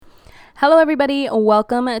Hello, everybody.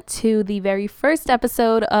 Welcome to the very first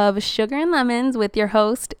episode of Sugar and Lemons with your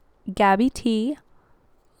host, Gabby T.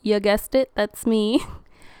 You guessed it, that's me.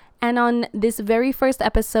 And on this very first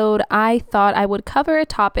episode, I thought I would cover a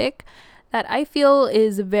topic that I feel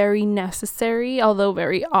is very necessary, although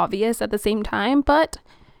very obvious at the same time. But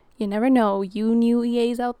you never know, you new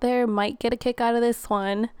EAs out there might get a kick out of this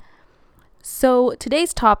one. So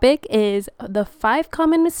today's topic is the 5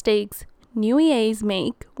 common mistakes new EAs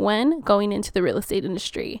make when going into the real estate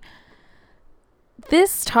industry.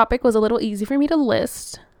 This topic was a little easy for me to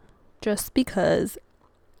list just because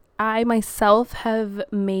I myself have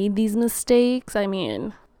made these mistakes. I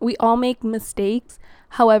mean, we all make mistakes.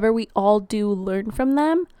 However, we all do learn from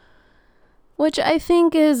them, which I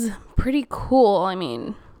think is pretty cool. I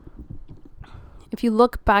mean, if you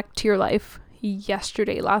look back to your life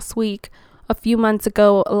yesterday, last week, a few months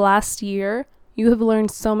ago, last year, you have learned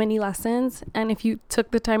so many lessons, and if you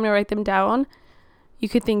took the time to write them down, you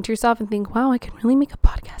could think to yourself and think, wow, I can really make a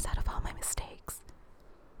podcast out of all my mistakes.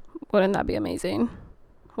 Wouldn't that be amazing?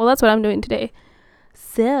 Well, that's what I'm doing today.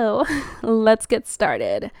 So let's get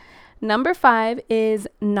started. Number 5 is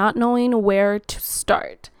not knowing where to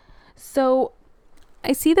start. So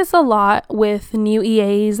I see this a lot with new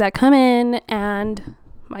EAs that come in, and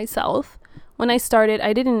myself. When I started,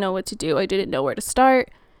 I didn't know what to do. I didn't know where to start.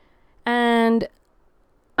 And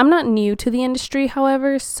I'm not new to the industry,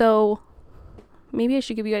 however, so maybe I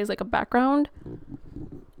should give you guys like a background.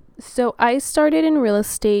 So I started in real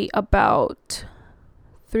estate about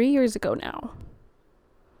 3 years ago now.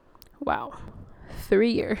 Wow,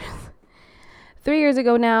 3 years. 3 years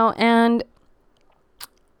ago now, and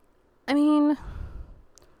I mean,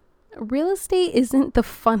 real estate isn't the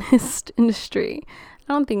funnest industry.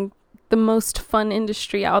 I don't think the most fun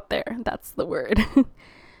industry out there. That's the word.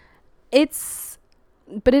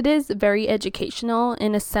 But it is very educational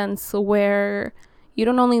in a sense where you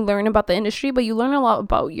don't only learn about the industry, but you learn a lot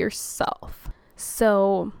about yourself.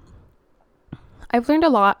 So I've learned a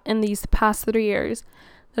lot in these past 3 years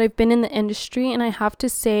that I've been in the industry, and I have to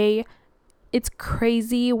say it's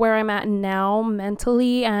crazy where I'm at now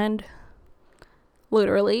mentally and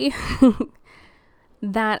literally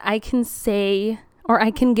that I can say or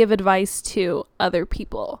I can give advice to other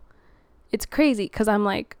people. It's crazy because I'm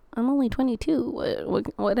like, I'm only 22.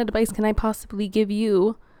 What advice can I possibly give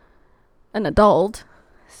you, an adult?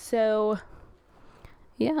 So,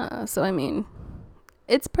 yeah. So, I mean,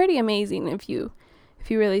 it's pretty amazing if you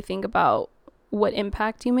really think about what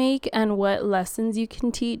impact you make and what lessons you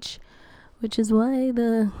can teach, which is why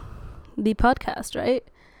the podcast, right?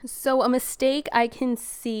 So, a mistake I can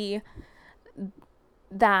see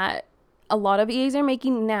that a lot of EAs are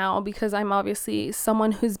making now, because I'm obviously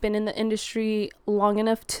someone who's been in the industry long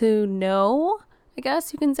enough to know, I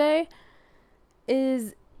guess you can say,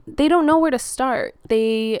 is they don't know where to start.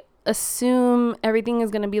 They assume everything is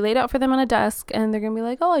going to be laid out for them on a desk, and they're going to be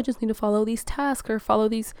like, oh, I just need to follow these tasks or follow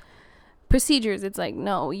these procedures. It's like,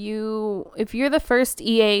 no, if you're the first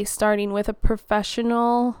EA starting with a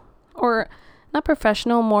professional, or not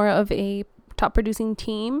professional, more of a top producing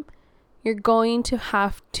team, you're going to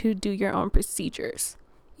have to do your own procedures.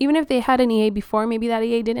 Even if they had an EA before, maybe that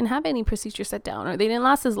EA didn't have any procedures set down or they didn't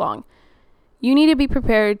last as long. You need to be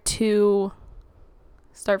prepared to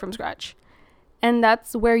start from scratch. And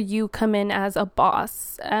that's where you come in as a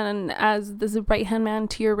boss and as this right-hand man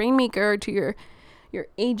to your rainmaker, to your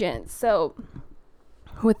agent. So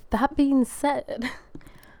with that being said,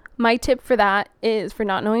 my tip for that is, for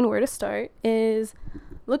not knowing where to start, is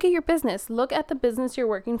look at your business. Look at the business you're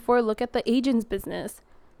working for. Look at the agent's business.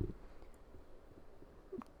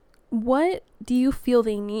 What do you feel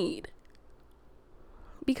they need?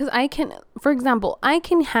 Because for example, I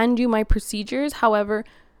can hand you my procedures. However,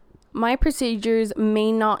 my procedures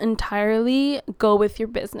may not entirely go with your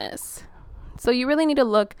business. So you really need to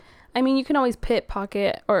look. I mean, you can always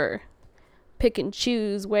pocket or pick and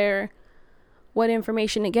choose what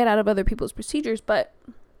information to get out of other people's procedures, but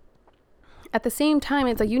at the same time,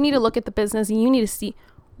 it's like you need to look at the business and you need to see,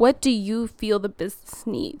 what do you feel the business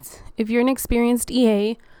needs? If you're an experienced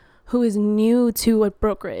EA who is new to a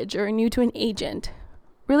brokerage or new to an agent,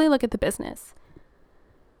 really look at the business.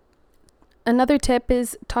 Another tip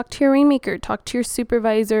is talk to your rainmaker, talk to your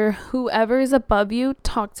supervisor, whoever is above you,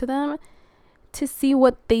 talk to them to see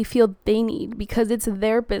what they feel they need, because it's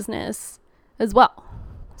their business as well.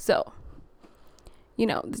 So,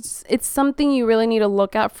 it's something you really need to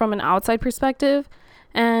look at from an outside perspective,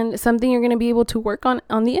 and something you're going to be able to work on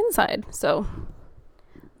the inside. So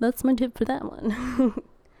that's my tip for that one.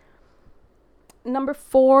 Number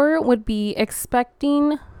 4 would be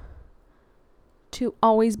expecting to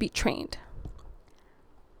always be trained.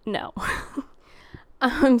 No.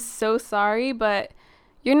 I'm so sorry, but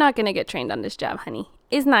you're not going to get trained on this job, honey.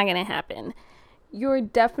 It's not going to happen. You're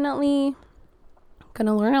definitely going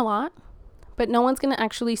to learn a lot, but no one's going to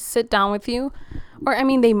actually sit down with you. Or, I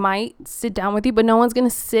mean, they might sit down with you, but no one's going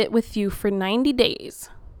to sit with you for 90 days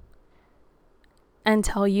and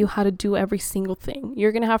tell you how to do every single thing.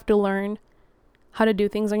 You're going to have to learn how to do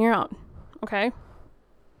things on your own, okay?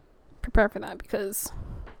 Prepare for that, because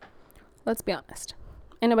let's be honest,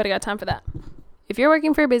 ain't nobody got time for that. If you're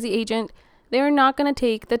working for a busy agent, they're not going to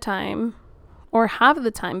take the time, or have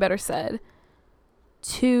the time, better said,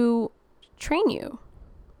 to train you.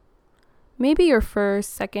 Maybe your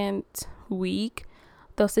first, second week,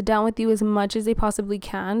 they'll sit down with you as much as they possibly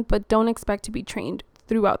can, but don't expect to be trained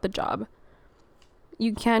throughout the job.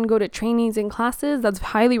 You can go to trainings and classes. That's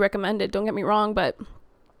highly recommended. Don't get me wrong, but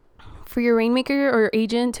for your rainmaker or your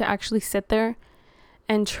agent to actually sit there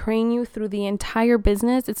and train you through the entire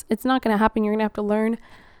business, it's not going to happen. You're going to have to learn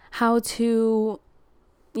how to,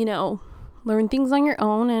 learn things on your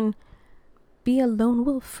own and be a lone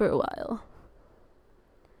wolf for a while.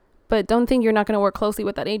 But don't think you're not going to work closely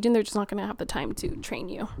with that agent. They're just not going to have the time to train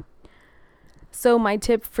you. So my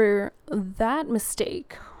tip for that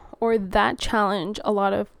mistake or that challenge a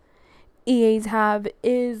lot of EAs have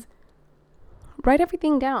is write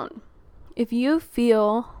everything down. If you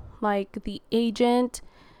feel like the agent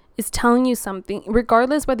is telling you something,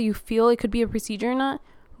 regardless whether you feel it could be a procedure or not,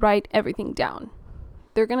 write everything down.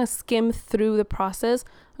 They're going to skim through the process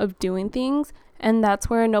of doing things, and that's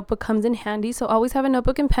where a notebook comes in handy. So always have a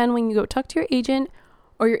notebook and pen when you go talk to your agent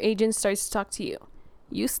or your agent starts to talk to you.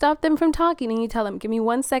 You stop them from talking and you tell them, give me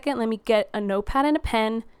 1 second, let me get a notepad and a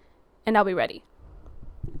pen, and I'll be ready.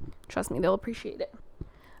 Trust me, they'll appreciate it.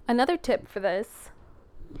 Another tip for this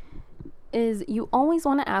is you always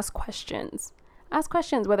want to ask questions. Ask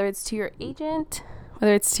questions, whether it's to your agent,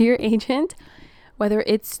 whether it's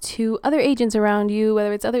to other agents around you,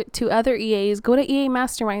 whether it's to other EAs. Go to EA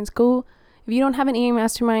masterminds. If you don't have an EA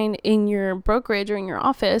mastermind in your brokerage or in your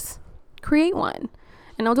office, create one.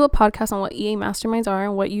 And I'll do a podcast on what EA masterminds are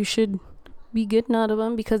and what you should be getting out of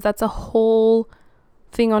them, because that's a whole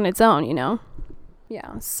thing on its own,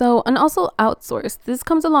 Yeah. So, and also outsource. This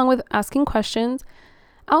comes along with asking questions.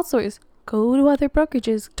 Outsource. Go to other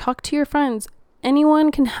brokerages. Talk to your friends.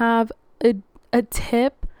 Anyone can have a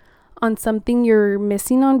tip on something you're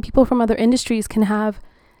missing on. People from other industries can have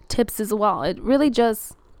tips as well. It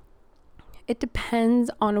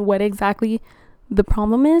depends on what exactly the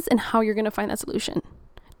problem is and how you're going to find that solution.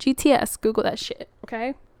 GTS, Google that shit,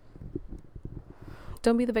 okay?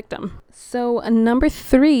 Don't be the victim. So number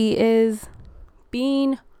 3 is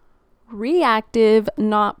being reactive,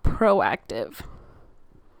 not proactive.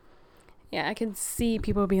 Yeah, I can see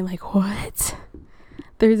people being like, what?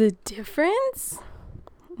 There's a difference?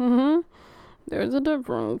 There's a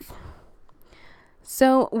difference.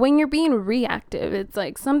 So when you're being reactive, it's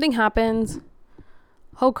like something happens.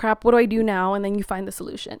 Oh crap, what do I do now? And then you find the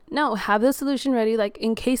solution. No, have the solution ready. Like,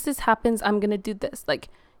 in case this happens, I'm going to do this. Like,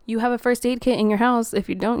 you have a first aid kit in your house. If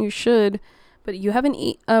you don't, you should. But you have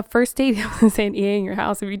a first aid, I was saying EA in your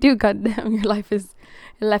house. If you do, goddamn, your life is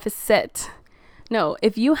set. No,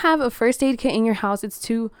 if you have a first aid kit in your house, it's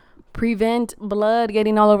to prevent blood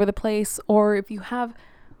getting all over the place. Or if you have,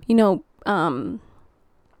 what are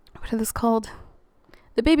this called?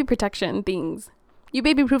 The baby protection things. You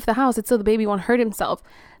baby proof the house. It's so the baby won't hurt himself.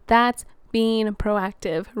 That's being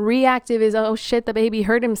proactive. Reactive is, oh shit, the baby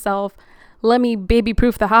hurt himself. Let me baby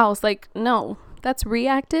proof the house. Like, no, that's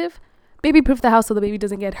reactive. Baby proof the house so the baby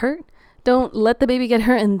doesn't get hurt. Don't let the baby get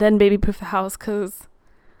hurt and then baby proof the house, because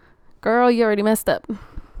girl, you already messed up.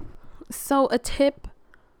 So a tip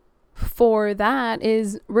for that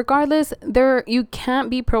is, regardless, you can't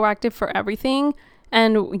be proactive for everything.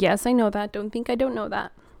 And yes, I know that. Don't think I don't know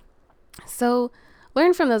that. So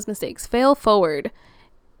learn from those mistakes. Fail forward.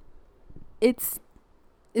 It's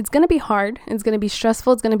going to be hard. It's going to be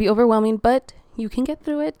stressful. It's going to be overwhelming, but you can get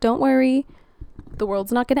through it. Don't worry. The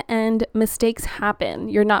world's not going to end. Mistakes happen.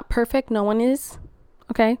 You're not perfect. No one is.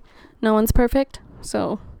 Okay? No one's perfect.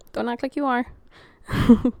 So don't act like you are.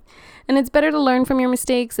 And it's better to learn from your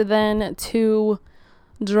mistakes than to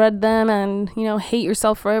dread them and, hate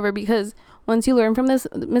yourself forever, because once you learn from these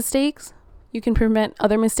mistakes, you can prevent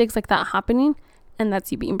other mistakes like that happening, and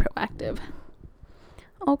that's you being proactive.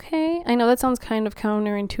 Okay, I know that sounds kind of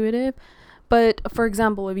counterintuitive, but for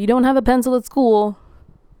example, if you don't have a pencil at school,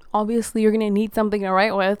 obviously you're going to need something to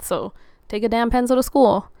write with, so take a damn pencil to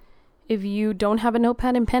school. If you don't have a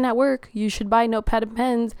notepad and pen at work, you should buy notepad and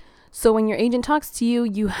pens, so when your agent talks to you,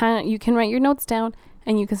 you can write your notes down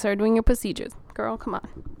and you can start doing your procedures. Girl, come on.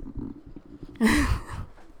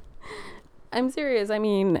 I'm serious. I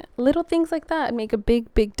mean, little things like that make a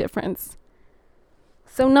big, big difference.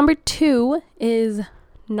 So number 2 is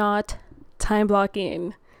not time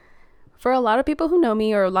blocking. For a lot of people who know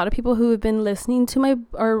me, or a lot of people who have been listening to my,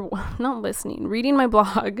 or not listening, reading my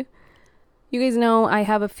blog, you guys know I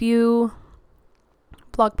have a few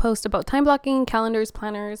blog posts about time blocking, calendars,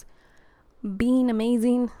 planners, being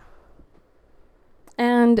amazing.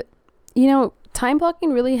 And, you know, time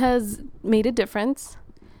blocking really has made a difference.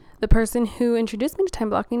 The person who introduced me to time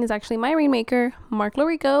blocking is actually my rainmaker, Mark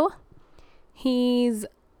Lorico. He's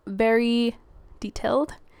very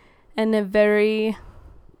detailed and a very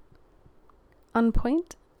on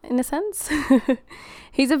point in a sense.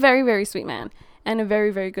 He's a very, very sweet man and a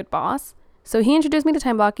very, very good boss. So he introduced me to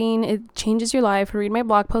time blocking. It changes your life. Read my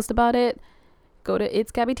blog post about it. Go to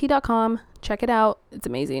itsgabbyt.com. Check it out. It's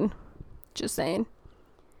amazing. Just saying.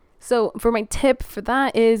 So for my tip for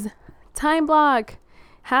that is time block.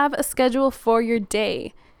 Have a schedule for your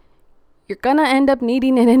day. You're gonna end up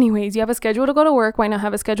needing it anyways. You have a schedule to go to work. Why not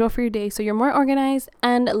have a schedule for your day so you're more organized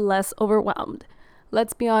and less overwhelmed?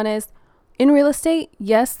 Let's be honest. In real estate,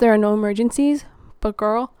 yes, there are no emergencies, but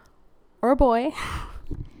girl or boy,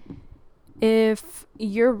 if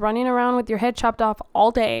you're running around with your head chopped off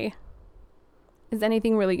all day, is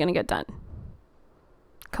anything really gonna get done?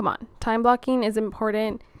 Come on. Time blocking is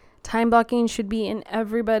important. Time blocking should be in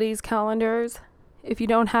everybody's calendars. If you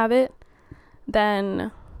don't have it,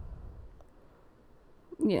 then,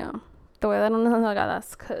 you know, the way that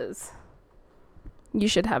that's because you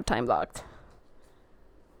should have time blocked.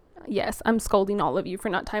 Yes, I'm scolding all of you for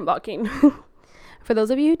not time blocking. For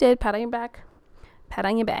those of you who did, pat on your back. Pat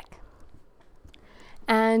on your back.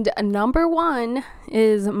 And number 1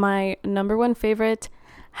 is my number 1 favorite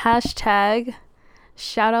hashtag.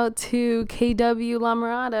 Shout out to KW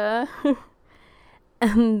Lamarada.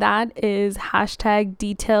 And that is hashtag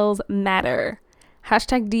details matter.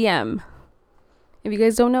 Hashtag DM. If you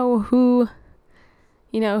guys don't know who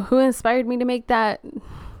inspired me to make that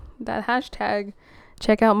hashtag,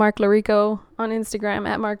 check out Mark Lorico on Instagram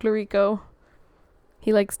at Mark Lorico.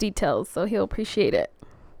 He likes details, so he'll appreciate it.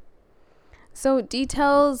 So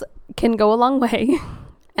details can go a long way.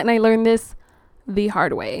 And I learned this the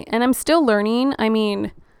hard way. And I'm still learning. I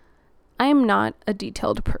mean, I am not a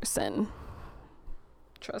detailed person.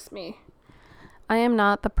 Trust me. I am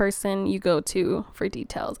not the person you go to for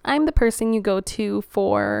details. I'm the person you go to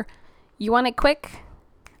for, you want it quick?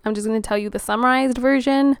 I'm just going to tell you the summarized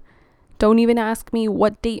version. Don't even ask me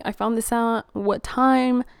what date I found this out, what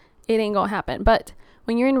time. It ain't going to happen. But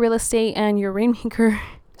when you're in real estate and your rainmaker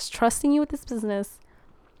is trusting you with this business,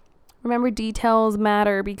 remember details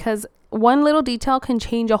matter, because one little detail can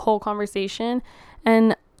change a whole conversation.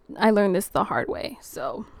 And I learned this the hard way.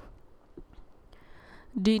 So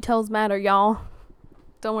details matter, y'all.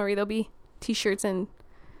 Don't worry, there'll be t-shirts and,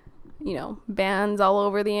 bands all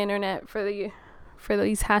over the internet for these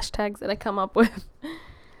hashtags that I come up with.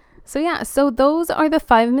 So those are the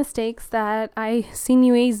 5 mistakes that I see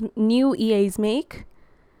new EAs make.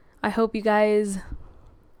 I hope you guys,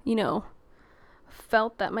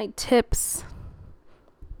 felt that my tips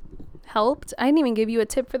helped. I didn't even give you a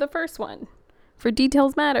tip for the first one. For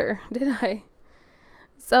details matter, did I?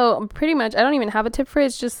 So pretty much, I don't even have a tip for it.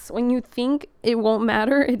 It's just when you think it won't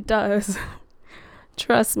matter, it does.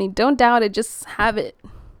 Trust me. Don't doubt it. Just have it.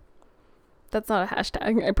 That's not a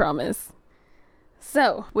hashtag, I promise.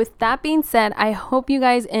 So with that being said, I hope you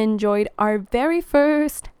guys enjoyed our very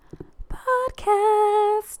first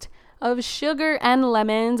podcast of Sugar and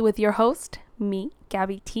Lemons with your host, me,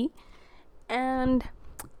 Gabby T. And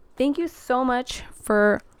thank you so much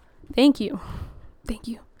thank you.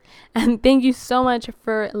 And thank you so much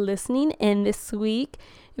for listening in this week.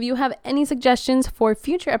 If you have any suggestions for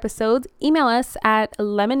future episodes, email us at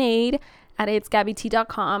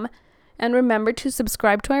lemonade@itsgabbyt.com. And remember to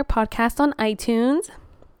subscribe to our podcast on iTunes.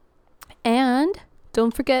 And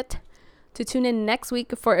don't forget to tune in next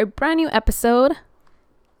week for a brand new episode.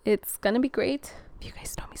 It's going to be great. If you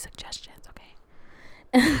guys throw me suggestions, okay?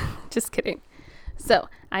 Just kidding. So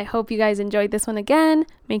I hope you guys enjoyed this one again.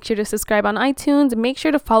 Make sure to subscribe on iTunes. Make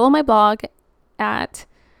sure to follow my blog at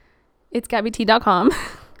itsgabbyt.com.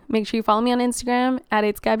 Make sure you follow me on Instagram at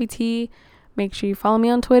itsgabbyt. Make sure you follow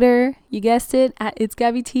me on Twitter. You guessed it, at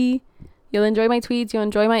itsgabbyt. You'll enjoy my tweets. You'll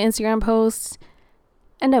enjoy my Instagram posts.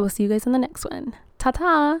 And I will see you guys on the next one.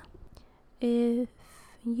 Ta-ta! If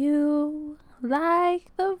you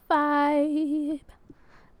like the vibe,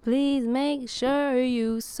 please make sure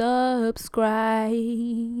you subscribe.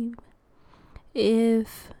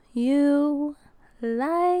 If you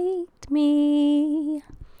liked me,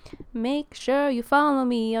 Make sure you follow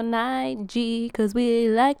me on IG, cause we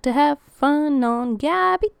like to have fun on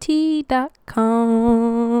GabbyT.com.